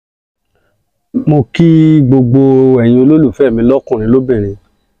Mo kí gbogbo ẹ̀yin olólùfẹ́ mi lọ́kùnrin lóbìnrin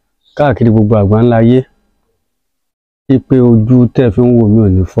káàkiri gbogbo àgbáńlá ayé pé ojú tẹ́ fi ń wò mí ò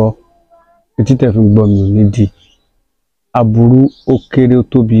ní fọ́, etí tẹ́ fi ń gbọ́ mi ò ní di. Aburú ó kéré ó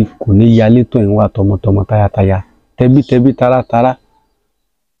tóbi kò ní yálé tọ̀ yín wá tọmọtọmọ tayátayá tẹbítẹbí tarátará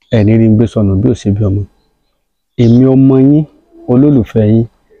ẹni rí ń gbé sọnù bí ò ṣe bí ọmọ. Èmi ọmọ yín olólùfẹ́ yín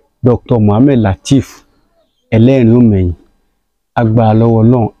Dr. Mohammed Lateef ẹlẹ́rìn òmẹ̀yìn agbára lọ́wọ́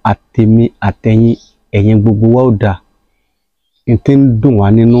Ọlọ́run àtèmi àtẹ̀yìn ẹ̀yin gbogbo wa ó dáa. N tí ń dùn wá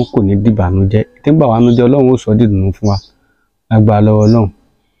nínú kò ní dìbànújẹ́, tí ń bà wá nínú jẹ́ Ọlọ́run ó sọ dìdùnnú fún wa agbára lọ́wọ́ Ọlọ́run.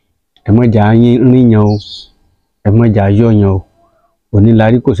 Ẹ má jà yín ríyan o, ẹ má jà yọ̀yàn o, òní la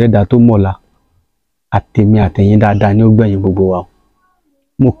rí kò sẹ́dá tó mọ̀la, àtèmi àtẹ̀yìn dáadáa ní ó gbẹ̀yìn gbogbo wa o.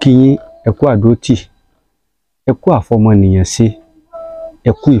 Mo kí yín ẹ kú àdótì, ẹ kú àfọmọnìyàn ṣe,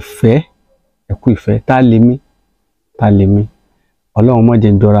 ẹ kú ìfẹ́ tá lè mí Ọlọ́run má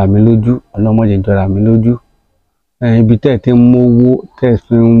jẹ́ ń jọra mi lójú, Ọlọ́run má jẹ́ ń jọra mi lójú. Ibi tẹ́ ẹ ti ń mówó tẹ́ ẹ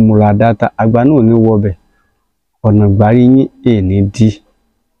fi ń múra dátà àgbà náà ò ní wọbẹ̀, ọ̀nà ìgbárí yín èní dí.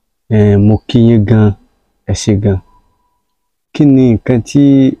 Mo kí yín gan, ẹ ṣé gan. Kí ni nǹkan tí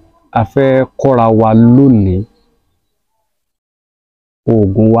a fẹ́ kọ́ra wa lónìí?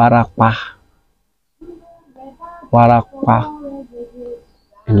 Oògùn wárápá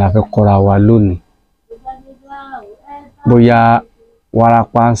ni la fẹ́ kọ́ra wa lónìí. Bóyá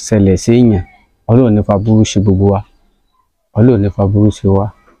wárápá ń ṣẹlẹ̀ sí èèyàn, Ọlọ́run ní fa burú ṣe gbogbo wa, Ọlọ́run ní fa burú ṣe wa.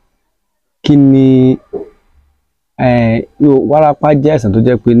 Kí ni wárápá jẹ́ àìsàn tó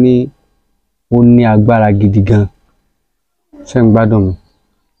jẹ́ pé ó ní agbára gidi gan, ṣé ń gbádùn mi?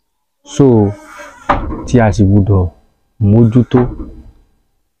 So tí a sì gbọ́dọ̀ mójútó,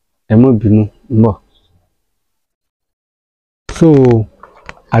 ẹ má bínú ń bọ̀. So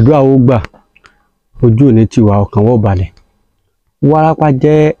àdúrà ó gbà, ojú ò ní tì wá, ọkàn wọ́ balẹ̀. Wárápá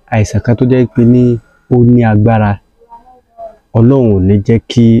jẹ́ àìsàn kan tó jẹ́ pé ó ní agbára. Ọlọ́run ò ní jẹ́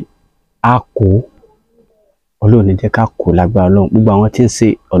kí a kó, Ọlọ́run ò ní jẹ́ ká kó lágbára Ọlọ́run. Gbogbo àwọn tí ń ṣe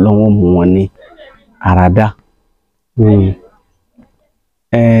Ọlọ́run ó mú wọn ní àràdá.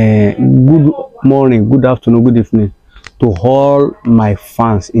 Good morning, good afternoon, good evening to all my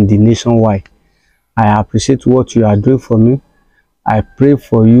fans in the nationwide. I appreciate what you are doing for me. I pray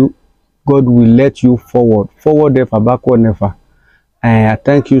for you. God will let you forward never, backward never. I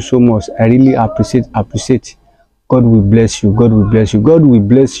thank you so much. I really appreciate. God will bless you. God will bless you. God will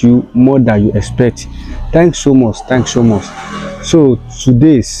bless you more than you expect. Thanks so much. So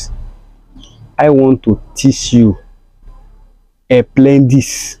today's I want to teach you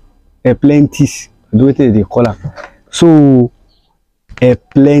Epilepsy. Do what they call it. So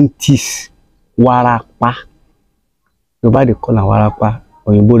Epilepsy, wárápá. Yorùbá they call it wárápá.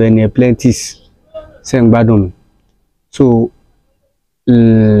 Òyìnbó rẹ̀ ní Epilepsy. Ṣé ń gbádùn mi? So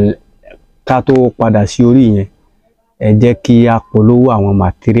ká tó padà sí orí yẹn, ẹ jẹ́ kí a polówó àwọn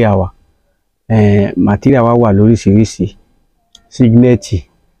material wa. Material wa wà lóríṣiríṣi. Signet,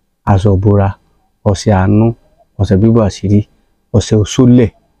 aṣọ ìbora, ọṣẹ àánú, ọṣẹ bíbò àṣírí, ọṣẹ òṣòlẹ̀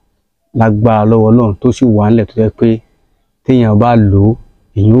lágbára lọ́wọ́ Ọlọ́run tó sì wà nílẹ̀ tó jẹ́ pé téèyàn bá lò ó,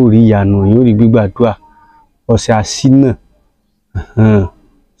 èyàn ò rí ìyanu, èyàn ò rí gbígbàdúrà. Ọṣẹ àṣínà,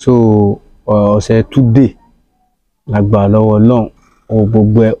 so ọṣẹ túdè lágbára lọ́wọ́ Ọlọ́run,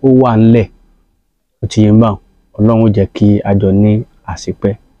 gbogbo ẹ̀ ó wà nílẹ̀. Ó ti yé báun, Ọlọ́run ó jẹ́ kí a jọ ní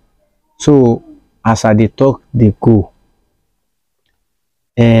àṣepẹ́. So as I dey talk dey go,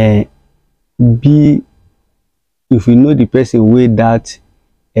 if you know the person wey that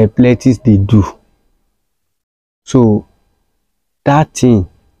epilepsy dey do, so that thing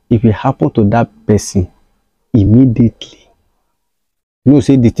if e happen to that person immediately, you know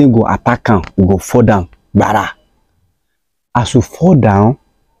say the thing go attack am, e go fall down gbara. As you fall down,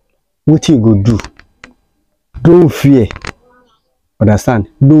 wetin you go do? Don't fear, understand?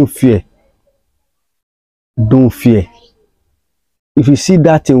 Don't fear. If you see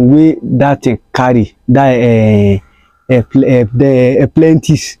that thing wey that thing carry, that the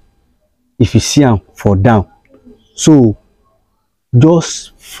epilepsy, if you see am fall down, so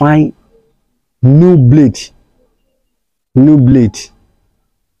just find new blade,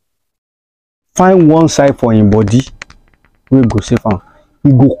 find one side for him body wey go save am.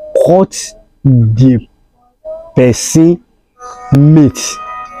 You go cut the person mate,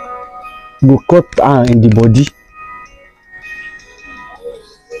 you go cut am in the body.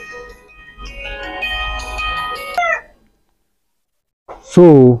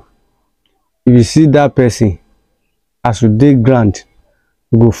 So if you see that person, as you dig ground,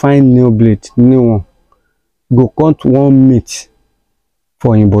 you go find new blade, new one, you go cut one meat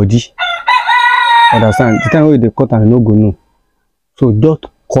for him body. Understand? The time wey you dey cut am, you no go know. So just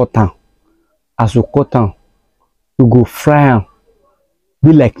cut am, As you cut am, you go fry am,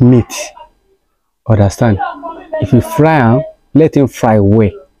 be like meat. Understand? If you fry am, let him fry well.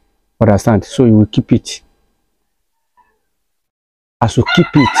 Understand? So you will keep it. As you keep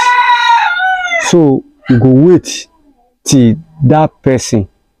it, so you go wait till that person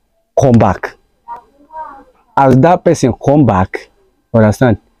come back. As that person come back,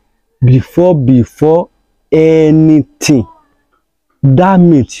 understand? Before anything, that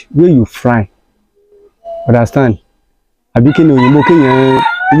meat wey you fry, understand? Abi kini oyinbo keyan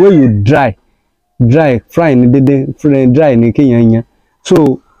wey you dry fry ni dede, dry ni keyan yan.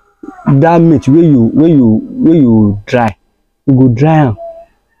 So that meat wey you dry, you go dry am.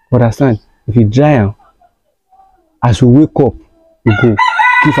 Understand? If you dry am, as you wake up, you go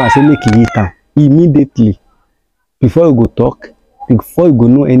give am say make you eat am immediately. Before you go talk, before you go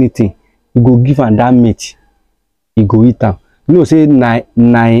know anything, you go give am that meat. You go eat am. You know say na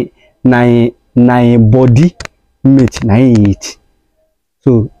body meat na him eat.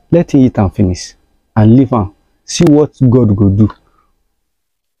 So let him eat am finish and leave am. See what God go do.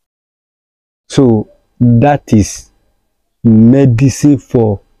 So that is medicine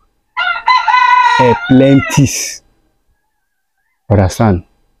for epilepsy. Understand?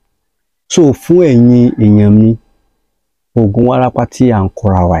 So fún ẹ̀yin èèyàn mi, Ogun Warapa tí à ń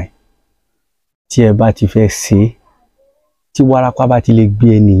kọ́ra wa yìí, tí ẹ bá ti fẹ́ ṣe, tí Warapa bá ti lè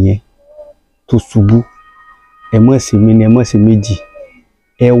gbé ẹnìyẹn tó ṣubú, ẹ má ṣe méní, ẹ má ṣe méjì,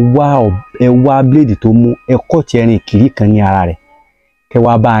 ẹ wá blade tó mú, ẹ cut ẹrin ìkìrí kan ní ara rẹ̀, kẹ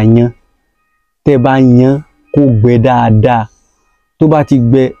wá bá a yán. Tẹ́ bá yán kó gbẹ dáadáa, tó bá ti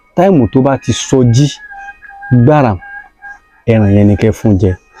gbẹ, táìmù tó bá ti sọjí gbàràm, ẹran yẹn ni kẹ́ fún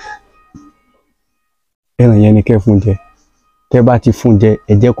jẹ. Ẹran yẹn ni kẹ́ fún jẹ. Tẹ́ bá ti fún jẹ,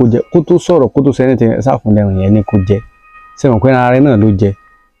 ẹ jẹ́ kó jẹ, kó tó sọ̀rọ̀, kó tó sẹ́ni tẹ́ sá fún ẹran yẹn ni kó jẹ. Ṣé mọ̀ pé ara rẹ̀ náà ló jẹ?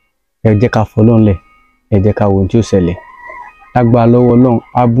 Ẹ jẹ́ ká fọlọ́run lẹ̀, ẹ jẹ́ ká wo ohun tí ó ṣẹlẹ̀. Lágbára lọ́wọ́ Ọlọ́run,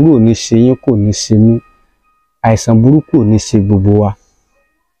 aburú ò ní ṣe yín, kò ní ṣe mí, àìsàn burúkú ò ní ṣe gbogbo wa.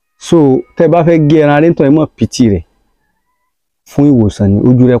 So tẹ́ bá fẹ́ gé ẹran rẹ̀ tán, ẹ mọ̀ pìtì rẹ̀ fún ìwòsàn ni,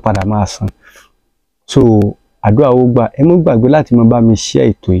 ojú rẹ̀ padà máa san. So àdúrà ó gbà. Ẹ má gbàgbé láti máa bá mi share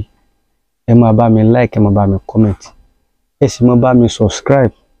ètò yìí, ẹ máa bá mi like, ẹ máa bá mi comment, ẹ sì máa bá mi subscribe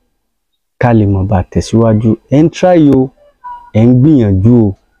ká lè máa bá tẹ̀síwájú. Ẹ ń try o, ẹ ń gbìyànjú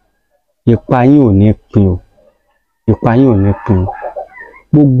o, ipa yín ò ní pin o, ipa yín ò ní pin o.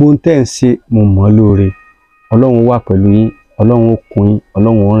 Gbogbo ohun tẹ́ ń ṣe mo mọ̀ lóore. Ọlọ́run wà pẹ̀lú yín, Ọlọ́run ó kún yín,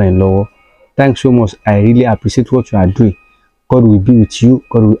 Ọlọ́run ó ràn yín lọ́wọ́. Thanks so much. I really appreciate what you are doing. God will be with you.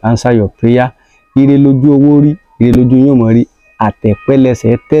 God will answer your prayer. Ire lójú owó rí, ire lójú yín ò mọ̀ rí.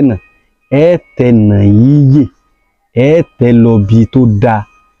 Àtẹ̀pẹ́lẹsẹ̀ tẹ̀nà, ẹ tẹ̀nà yíyè, ẹ tẹ̀ lọ bí tó dáa.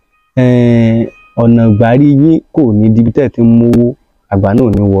 Ọ̀nà ìgbàrí yín kò ní di bí tẹ́ ti ń mówó, àgbà náà ò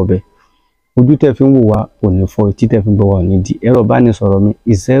ní wọbẹ̀. Ojú tẹ́ fi ń wò wá kò ní fọ́, etí tẹ́ fi ń gbọ́ wá ò ní di. Ẹ̀rọ ìbánisọ̀rọ̀ mi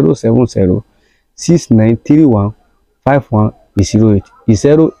 07069315108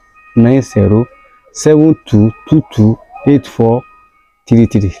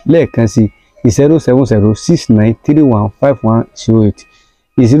 09072228433. Lẹ́ẹ̀kan sí 07069315108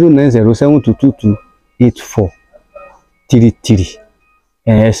 09072228433.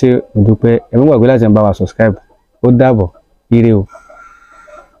 Ẹ ṣé mo dúpẹ́. Ẹ má gbàgbé láti bá wa subscribe. Ó dàbọ̀. Ire o.